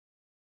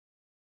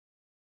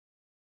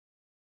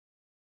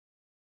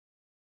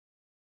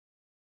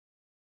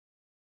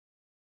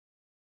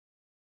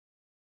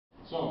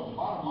So the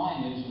bottom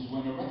line is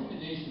when a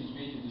recommendation is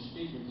made to the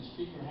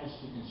Speaker has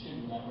to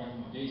consider that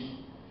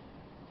recommendation.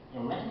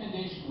 A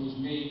recommendation was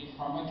made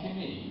from a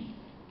committee,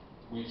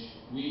 which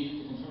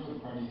we, the Conservative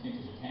Party, think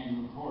is a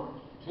kangaroo court,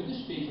 to the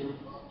Speaker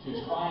to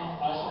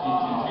find us in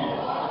contempt.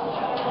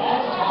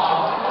 That's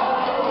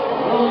how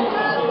the ruling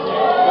is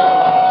declared.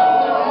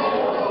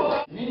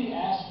 The committee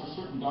asked for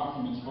certain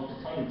documents about the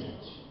fighter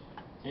jets.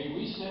 Okay,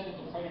 we said that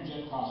the fighter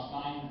jet cost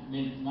 $9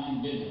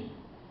 billion.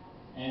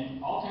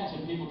 And all kinds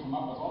of people come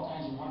up with all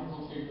kinds of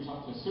wonderful figures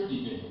up to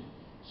 $30 billion.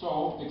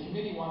 So the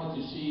committee wanted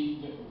to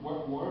see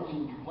what we were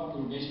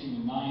basing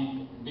the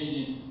 $9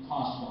 billion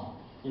cost on.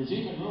 There's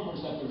even rumors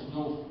that there's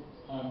no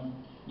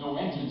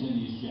engines in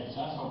these jets.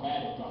 That's how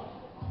bad it got.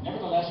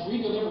 Nevertheless,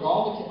 we delivered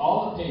all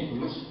the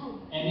papers,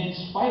 and in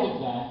spite of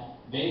that,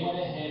 they went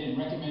ahead and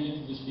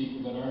recommended to the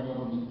Speaker that our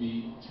government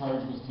be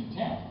charged with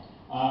contempt.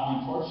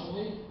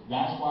 Unfortunately,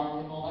 that's why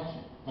we're in the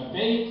election. But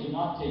they could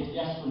not take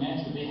yes for an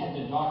answer. They had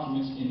the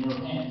documents in their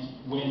hands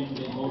when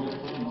they voted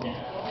for contempt.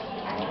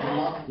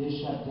 They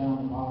shut down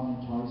the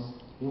Parliament twice.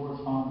 They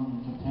were found in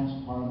contempt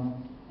of Parliament.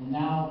 And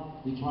now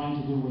they're trying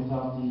to do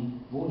without the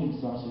voting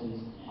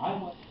subsidies.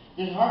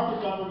 The Harper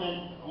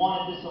government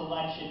wanted this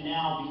election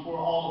now before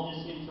all of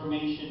this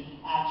information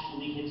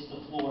actually hits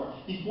the floor.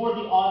 Before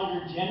the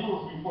Auditor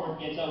General's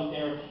report gets out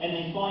there and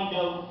they find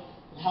out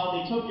how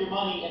they took your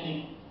money and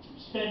they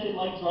spent it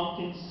like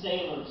drunken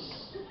sailors.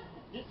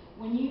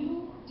 When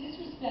you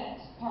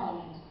disrespect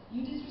Parliament,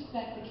 you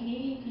disrespect the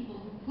Canadian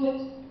people who put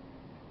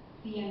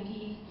the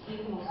MPs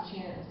in those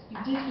chairs. You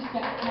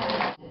disrespect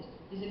Parliament.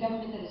 It is a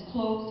government that is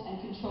closed and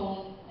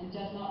controlling and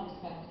does not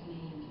respect the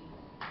Canadian people.